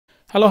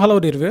Hello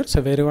dear viewers,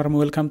 a very warm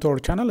welcome to our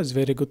channel. It's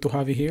very good to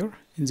have you here.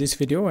 In this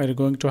video we're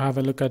going to have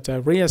a look at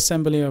a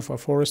reassembly of a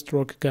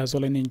 4-stroke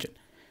gasoline engine.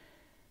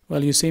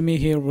 Well, you see me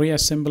here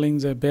reassembling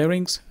the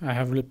bearings.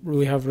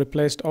 We have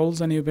replaced all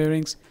the new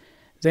bearings,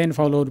 then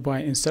followed by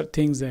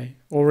inserting the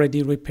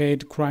already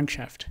repaired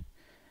crankshaft.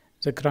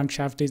 The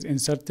crankshaft is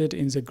inserted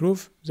in the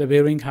groove. The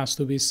bearing has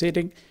to be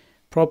sitting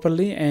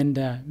properly and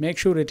make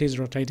sure it is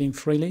rotating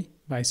freely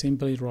by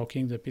simply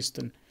rocking the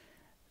piston,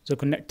 the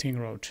connecting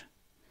rod.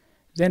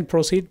 Then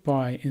proceed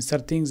by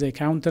inserting the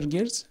counter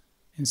gears.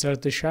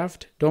 Insert the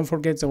shaft. Don't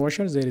forget the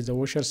washer. There is a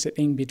washer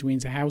sitting between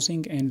the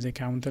housing and the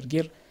counter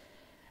gear.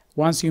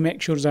 Once you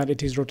make sure that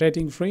it is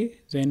rotating free,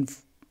 then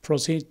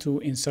proceed to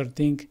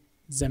inserting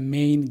the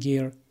main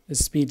gear, the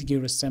speed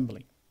gear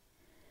assembly.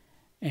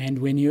 And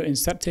when you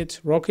insert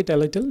it, rock it a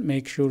little.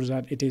 Make sure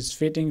that it is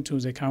fitting to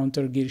the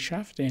counter gear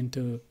shaft and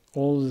to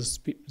all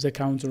the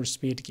counter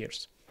speed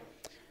gears.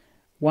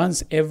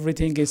 Once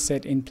everything is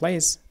set in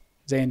place,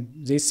 then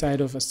this side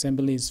of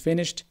assembly is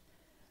finished.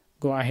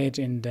 Go ahead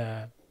and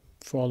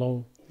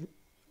follow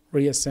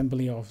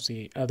reassembly of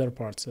the other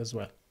parts as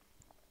well.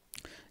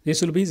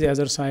 This will be the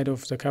other side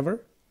of the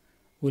cover.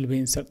 We'll be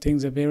inserting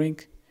the bearing.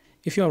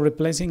 If you are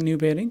replacing new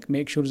bearing,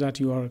 make sure that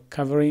you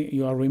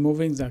are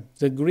removing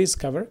the grease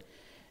cover,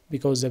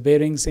 because the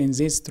bearings in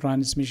this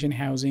transmission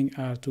housing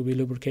are to be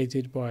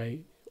lubricated by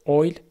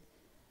oil.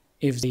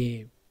 If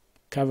the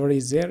cover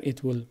is there,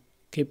 it will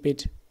keep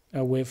it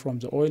away from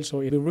the oil, so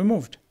it will be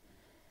removed.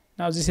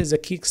 Now this is a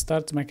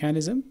kickstart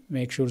mechanism.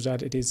 Make sure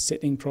that it is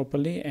sitting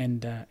properly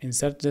and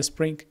insert the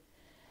spring.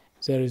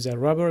 There is a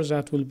rubber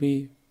that will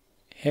be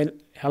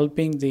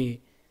helping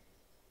the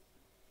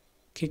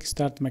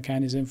kickstart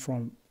mechanism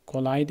from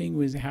colliding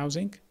with the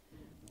housing.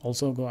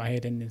 Also go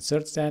ahead and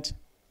insert that.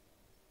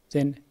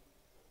 Then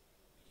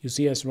you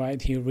see us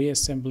right here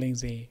reassembling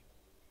the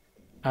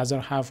other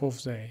half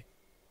of the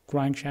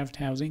crankshaft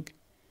housing.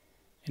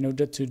 In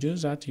order to do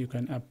that, you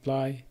can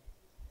apply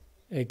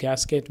a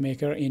gasket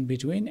maker in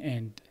between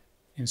and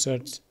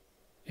insert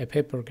a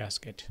paper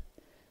gasket.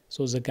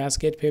 So the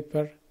gasket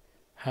paper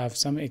have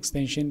some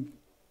extension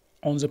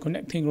on the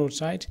connecting rod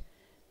side.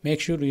 Make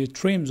sure you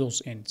trim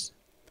those ends.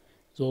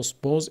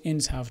 Both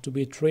ends have to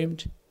be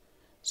trimmed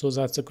so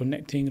that the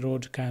connecting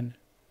rod can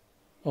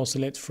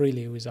oscillate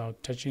freely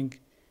without touching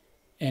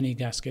any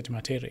gasket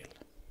material.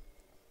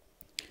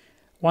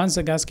 Once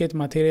the gasket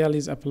material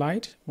is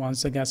applied,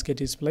 once the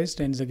gasket is placed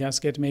and the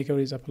gasket maker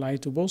is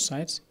applied to both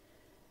sides,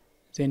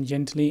 then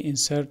gently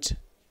insert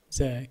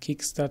the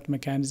kickstart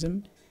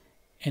mechanism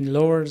and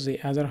lower the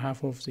other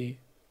half of the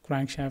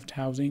crankshaft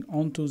housing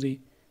onto the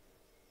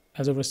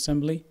other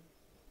assembly.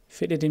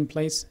 Fit it in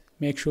place.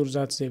 Make sure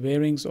that the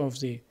bearings of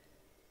the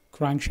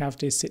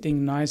crankshaft is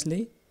sitting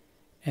nicely,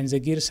 and the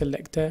gear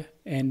selector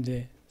and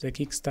the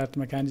kickstart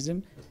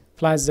mechanism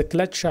plus the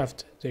clutch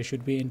shaft, they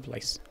should be in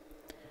place.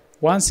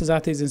 Once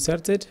that is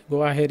inserted,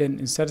 go ahead and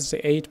insert the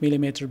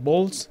 8mm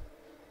bolts.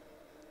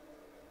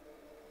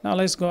 Now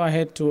let's go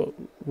ahead to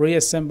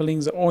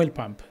reassembling the oil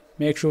pump.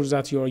 Make sure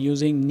that you are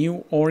using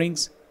new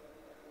O-rings.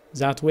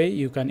 That way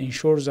you can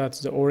ensure that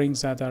the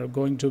O-rings that are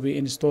going to be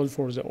installed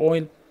for the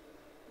oil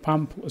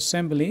pump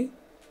assembly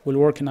will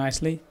work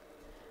nicely.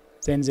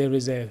 Then there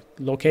is a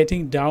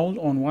locating dowel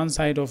on one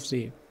side of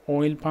the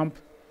oil pump,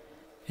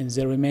 and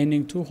the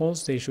remaining two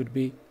holes, they should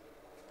be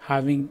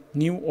having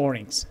new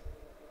O-rings.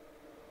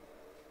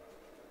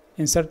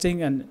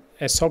 Inserting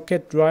a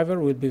socket driver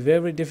will be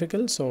very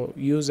difficult, so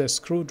use a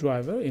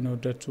screwdriver in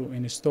order to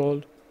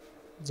install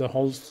the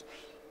holes.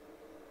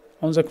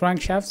 On the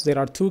crankshafts, there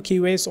are two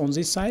keyways on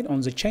this side.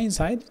 On the chain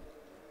side,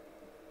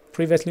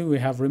 previously we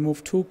have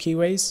removed two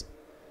keyways.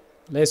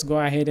 Let's go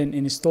ahead and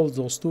install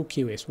those two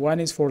keyways. One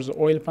is for the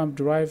oil pump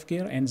drive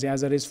gear and the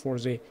other is for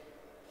the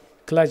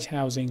clutch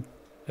housing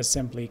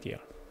assembly gear.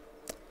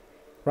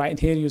 Right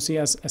here you see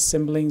us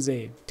assembling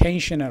the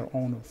tensioner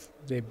on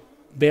the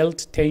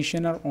belt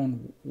tensioner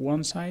on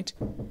one side.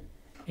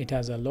 It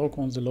has a lock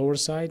on the lower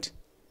side.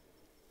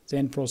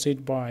 Then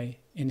proceed by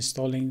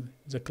installing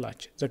the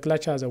clutch. The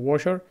clutch has a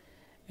washer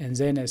and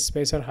then a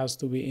spacer has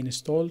to be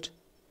installed.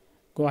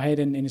 Go ahead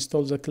and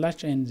install the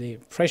clutch and the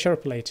pressure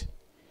plate.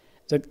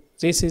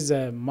 This is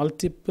a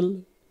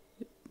multiple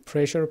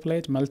pressure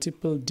plate,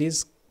 multiple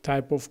disc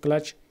type of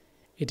clutch.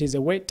 It is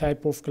a weight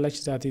type of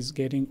clutch that is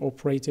getting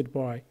operated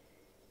by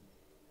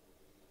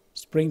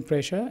spring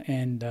pressure,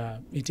 and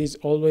it is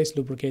always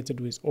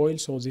lubricated with oil,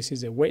 so this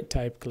is a weight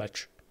type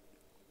clutch.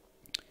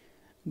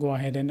 Go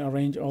ahead and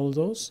arrange all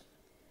those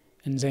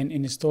and then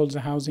install the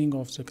housing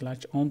of the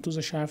clutch onto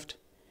the shaft,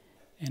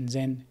 and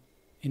then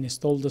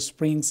install the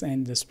springs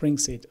and the spring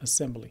seat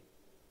assembly.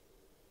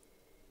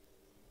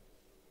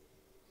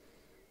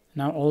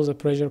 Now all the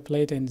pressure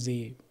plate and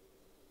the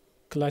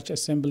clutch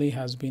assembly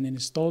has been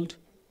installed.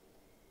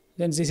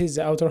 Then this is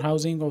the outer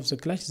housing of the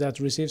clutch that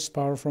receives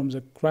power from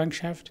the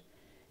crankshaft.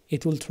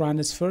 It will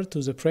transfer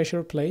to the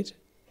pressure plate,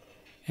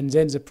 and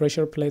then the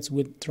pressure plates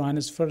will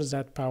transfer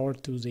that power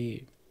to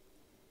the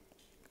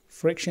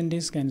friction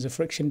disc, and the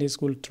friction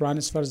disc will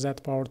transfer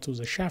that power to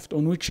the shaft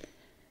on which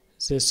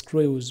the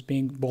screws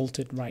being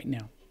bolted right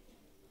now.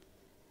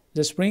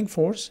 The spring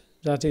force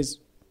that is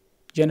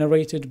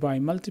generated by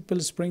multiple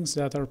springs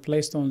that are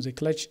placed on the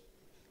clutch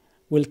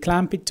will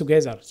clamp it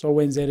together. So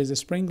when there is a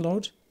spring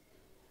load,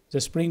 the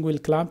spring will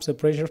clamp the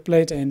pressure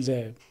plate and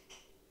the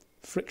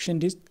friction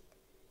disc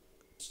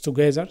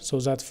together, so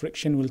that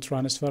friction will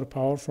transfer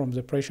power from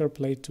the pressure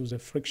plate to the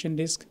friction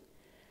disc.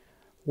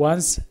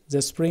 Once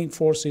the spring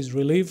force is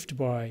relieved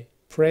by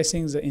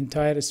pressing the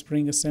entire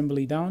spring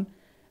assembly down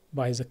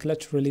by the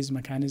clutch release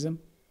mechanism,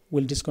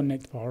 will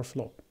disconnect power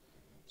flow.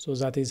 So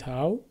that is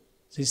how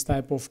this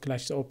type of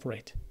clutch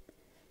operates.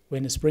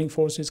 When the spring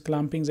force is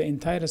clamping the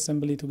entire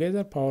assembly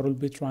together, power will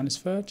be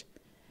transferred,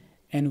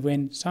 and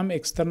when some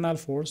external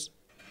force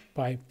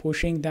by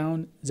pushing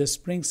down the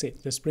spring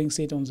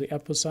seat on the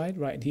upper side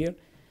right here,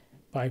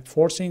 by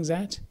forcing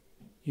that,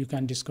 you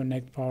can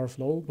disconnect power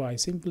flow by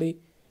simply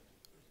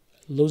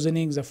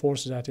loosening the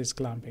force that is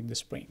clamping the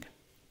spring.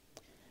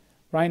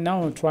 Right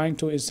now I'm trying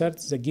to insert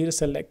the gear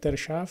selector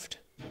shaft.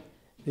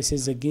 This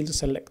is the gear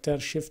selector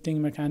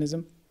shifting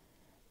mechanism.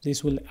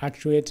 This will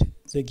actuate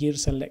the gear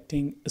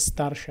selecting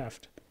star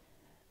shaft.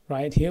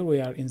 Right here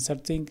we are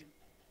inserting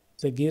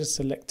the gear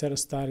selector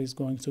star is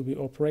going to be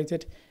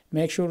operated.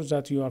 Make sure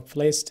that you have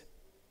placed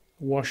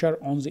washer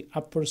on the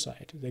upper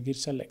side. The gear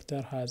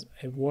selector has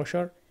a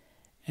washer,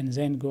 and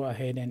then go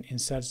ahead and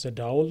insert the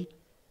dowel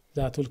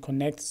that will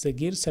connect the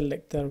gear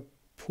selector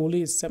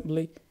pulley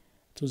assembly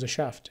to the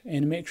shaft,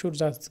 and make sure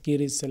that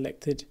gear is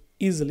selected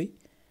easily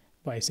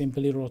by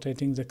simply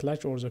rotating the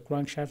clutch or the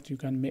crankshaft. You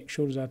can make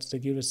sure that the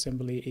gear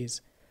assembly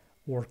is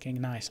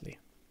working nicely.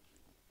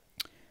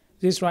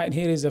 This right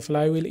here is the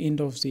flywheel end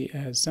of the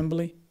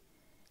assembly.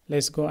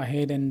 Let's go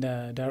ahead and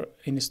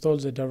install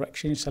the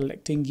direction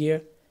selecting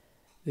gear.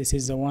 This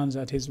is the one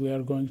that is we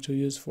are going to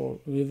use for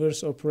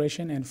reverse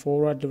operation and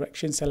forward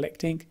direction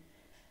selecting.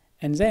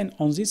 And then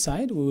on this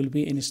side we will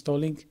be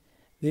installing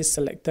this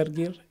selector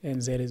gear,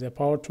 and there is a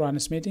power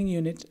transmitting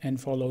unit, and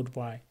followed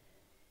by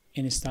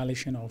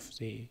installation of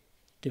the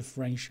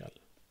differential.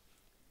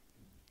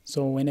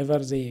 So whenever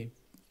the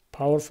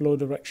power flow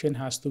direction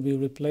has to be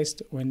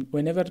replaced,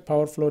 whenever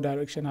power flow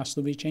direction has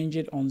to be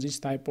changed on this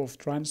type of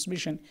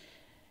transmission,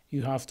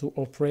 you have to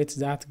operate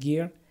that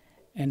gear,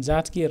 and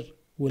that gear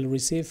will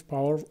receive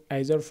power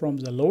either from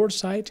the lower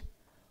side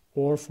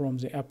or from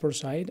the upper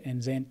side,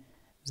 and then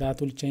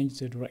that will change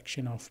the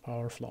direction of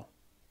power flow.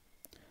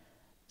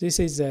 This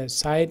is the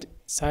side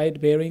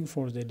bearing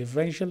for the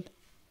differential.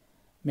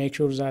 Make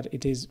sure that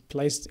it is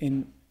placed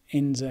in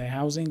the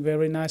housing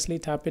very nicely.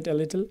 Tap it a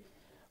little.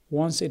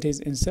 Once it is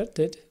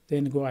inserted,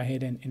 then go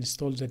ahead and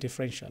install the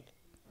differential.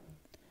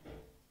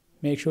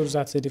 Make sure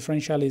that the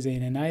differential is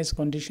in a nice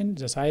condition.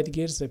 The side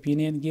gears, the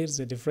pinion gears,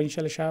 the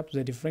differential shaft,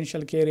 the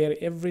differential carrier,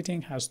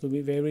 everything has to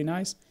be very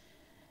nice.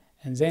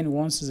 And then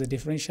once the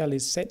differential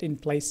is set in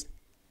place,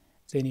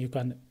 then you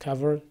can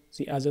cover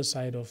the other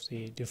side of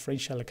the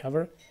differential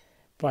cover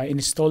by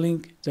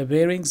installing the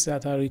bearings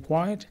that are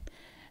required,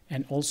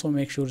 and also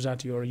make sure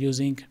that you are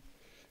using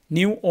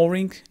new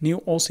O-ring,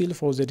 new O-seal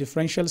for the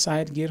differential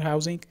side gear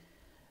housing,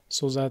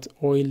 so that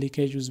oil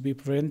leakage will be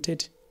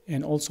prevented,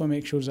 and also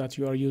make sure that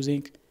you are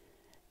using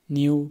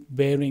new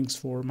bearings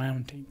for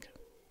mounting.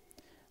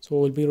 So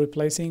we'll be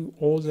replacing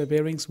all the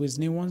bearings with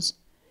new ones,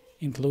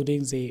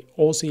 including the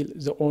O-seal,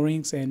 the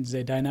O-rings and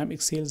the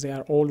dynamic seals. They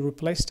are all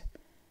replaced.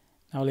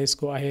 Now let's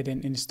go ahead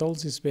and install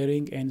this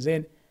bearing, and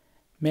then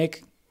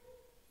make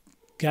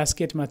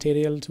gasket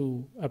material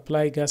to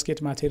apply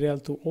gasket material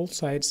to all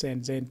sides,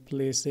 and then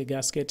place the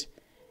gasket,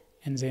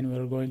 and then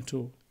we're going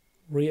to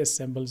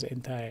reassemble the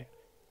entire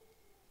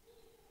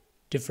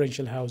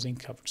differential housing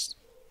covers.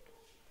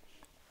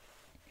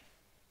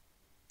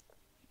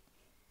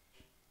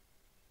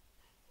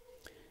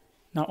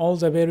 Now all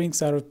the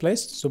bearings are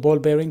replaced, so ball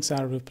bearings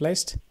are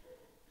replaced.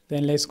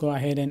 Then let's go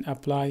ahead and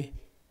apply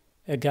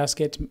a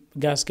gasket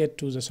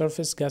to the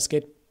surface,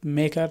 gasket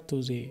maker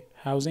to the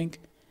housing.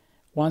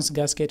 Once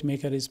gasket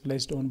maker is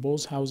placed on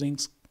both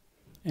housings,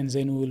 and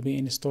then we will be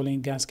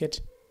installing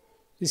gasket.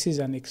 This is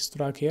an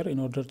extra care in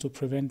order to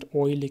prevent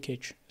oil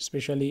leakage,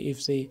 especially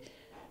if the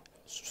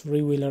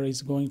three-wheeler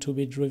is going to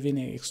be driven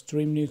in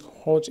extremely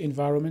hot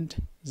environment.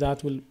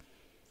 That will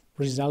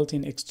result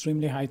in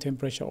extremely high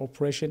temperature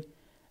operation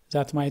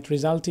that might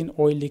result in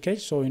oil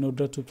leakage. So in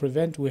order to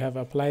prevent, we have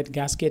applied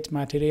gasket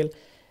material,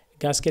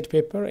 gasket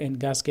paper, and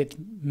gasket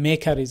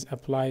maker is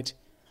applied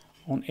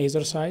on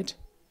either side.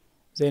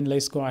 Then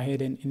let's go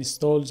ahead and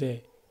install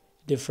the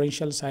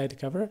differential side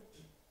cover,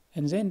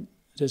 and then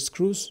the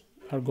screws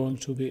are going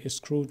to be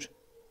screwed.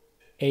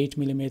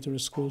 8mm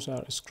screws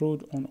are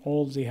screwed on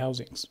all the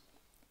housings.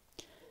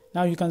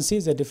 Now you can see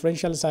the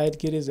differential side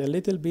gear is a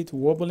little bit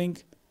wobbling,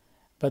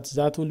 but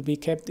that will be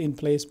kept in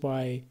place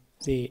by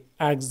the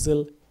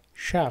axle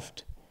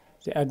shaft.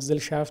 The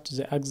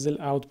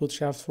axle output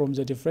shaft from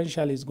the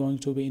differential is going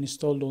to be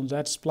installed on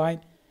that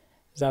spline.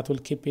 That will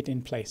keep it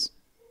in place.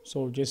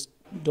 So just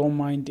don't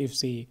mind if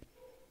the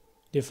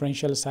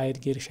differential side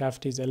gear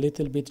shaft is a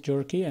little bit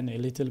jerky and a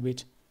little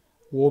bit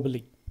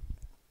wobbly.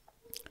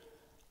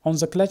 On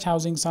the clutch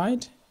housing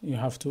side, you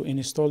have to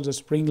install the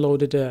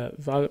spring-loaded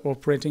valve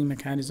operating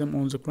mechanism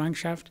on the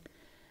crankshaft,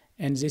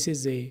 and this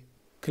is the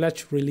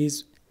clutch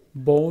release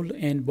ball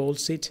and ball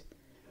seat.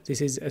 This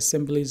is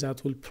assembly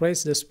that will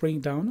press the spring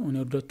down in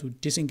order to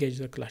disengage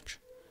the clutch.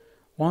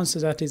 Once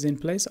that is in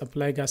place,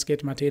 apply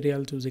gasket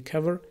material to the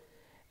cover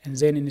and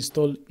then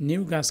install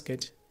new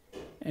gasket,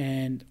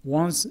 and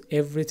once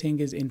everything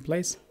is in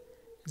place,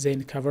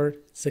 then cover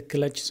the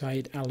clutch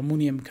side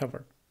aluminum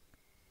cover.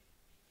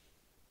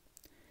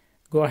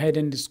 Go ahead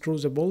and screw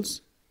the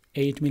bolts,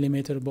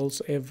 8mm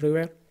bolts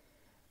everywhere.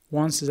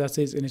 Once that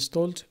is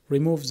installed,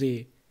 remove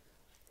the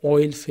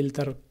oil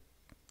filter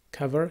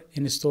cover,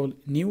 install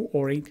new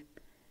o-ring,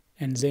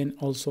 and then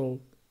also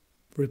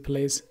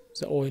replace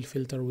the oil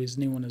filter with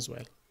new one as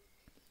well.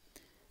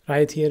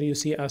 Right here you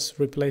see us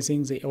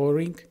replacing the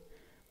o-ring.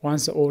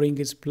 Once the o-ring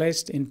is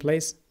placed in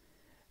place,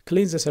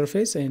 clean the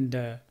surface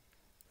and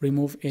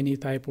remove any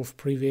type of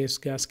previous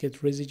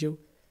gasket residue,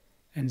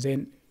 and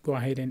then go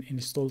ahead and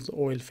install the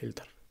oil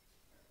filter.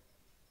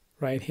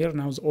 Right here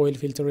now the oil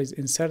filter is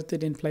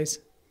inserted in place,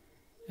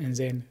 and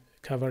then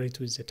cover it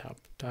with the tab.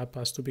 Tab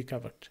has to be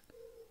covered.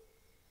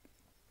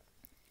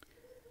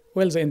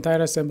 Well, the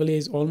entire assembly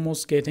is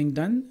almost getting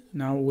done.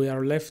 Now we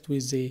are left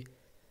with the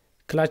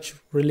clutch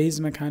release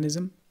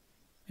mechanism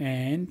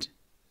and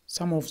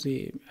some of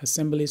the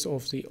assemblies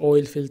of the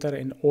oil filter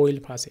and oil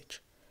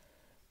passage.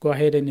 Go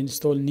ahead and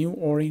install new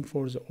o-ring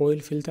for the oil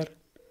filter.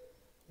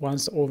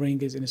 Once the o-ring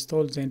is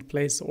installed, then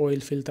place the oil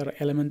filter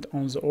element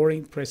on the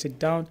o-ring, press it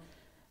down.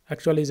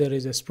 Actually, there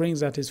is a spring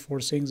that is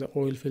forcing the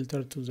oil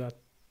filter to that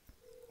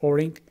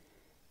o-ring.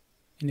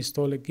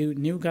 Install a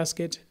new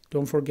gasket,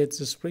 don't forget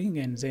the spring,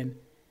 and then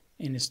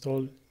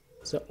install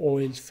the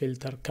oil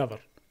filter cover.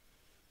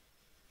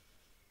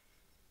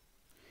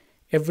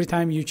 Every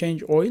time you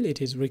change oil,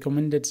 it is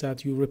recommended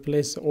that you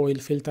replace the oil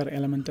filter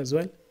element as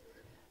well.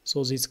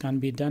 So this can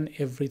be done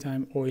every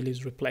time oil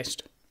is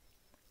replaced.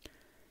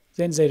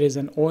 Then there is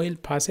an oil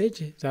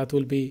passage that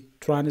will be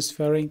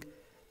transferring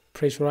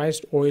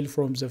pressurized oil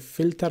from the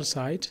filter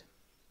side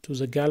to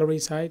the gallery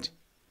side,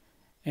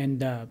 and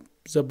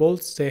the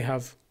bolts, they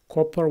have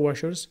copper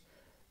washers.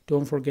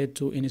 Don't forget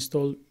to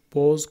install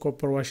both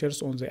copper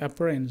washers on the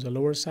upper and the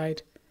lower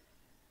side.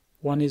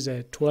 One is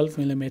a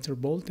 12mm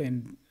bolt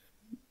and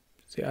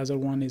the other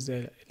one is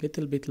a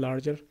little bit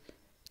larger,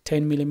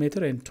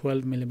 10mm and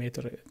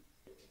 12mm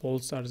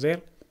bolts are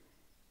there.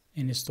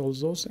 Install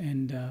those,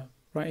 and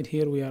right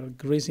here we are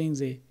greasing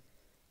the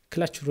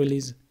clutch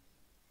release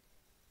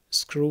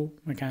screw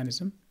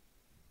mechanism.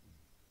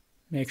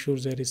 Make sure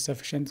there is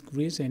sufficient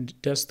grease and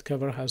dust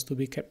cover has to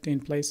be kept in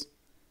place.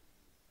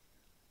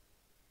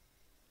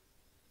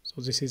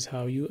 So this is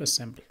how you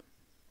assemble.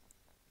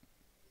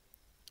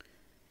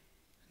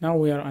 Now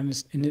we are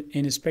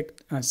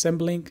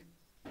assembling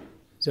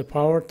the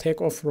power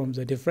takeoff from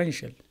the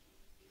differential.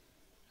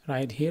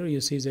 Right here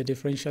you see the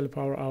differential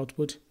power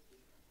output.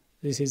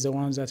 This is the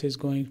one that is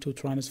going to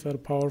transfer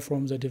power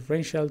from the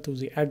differential to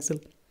the axle.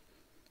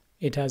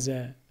 It has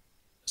a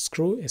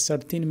screw, a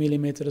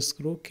 13mm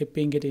screw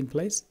keeping it in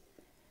place,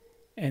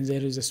 and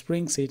there is a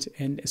spring seat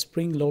and a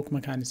spring lock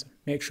mechanism.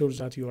 Make sure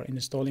that you are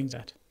installing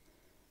that.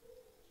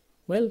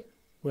 Well,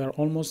 we are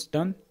almost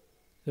done.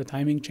 The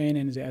timing chain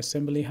and the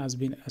assembly has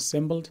been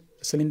assembled.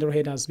 The cylinder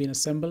head has been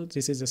assembled.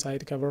 This is the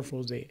side cover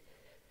for the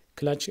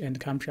clutch and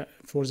camshaft,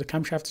 for the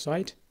camshaft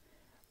side.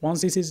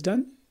 Once this is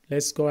done,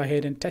 let's go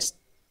ahead and test.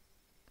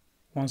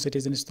 Once it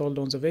is installed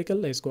on the vehicle,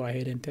 let's go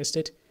ahead and test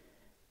it.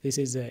 This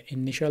is the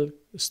initial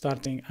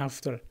starting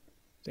after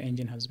the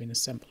engine has been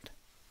assembled.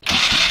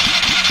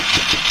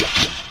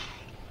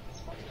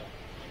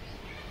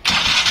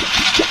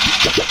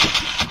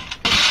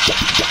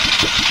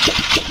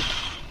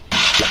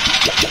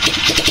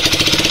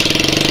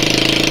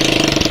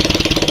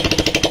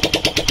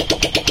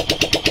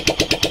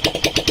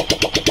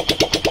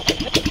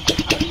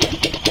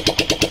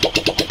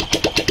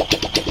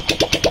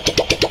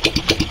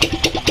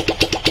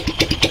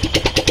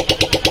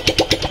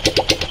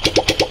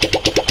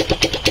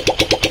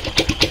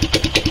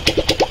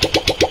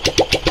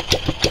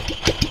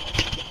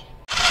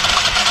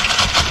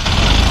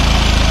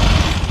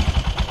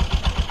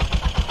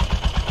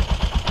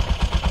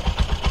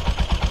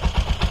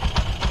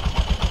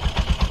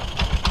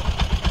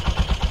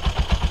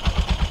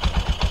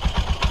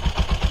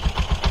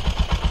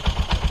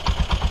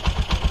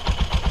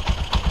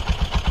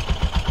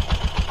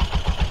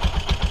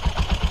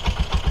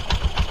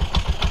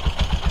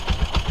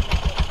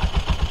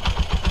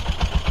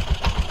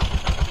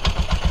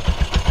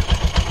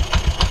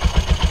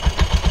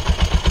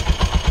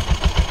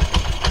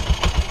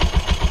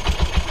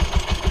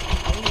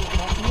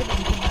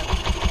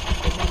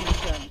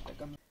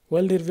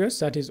 Well, dear viewers,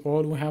 that is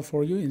all we have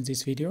for you in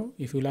this video.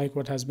 If you like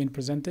what has been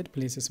presented,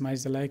 please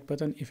smash the like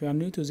button. If you are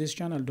new to this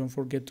channel, don't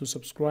forget to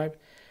subscribe,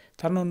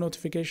 turn on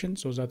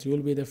notifications so that you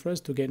will be the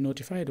first to get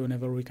notified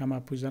whenever we come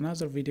up with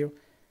another video.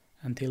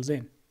 Until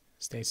then,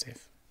 stay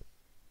safe.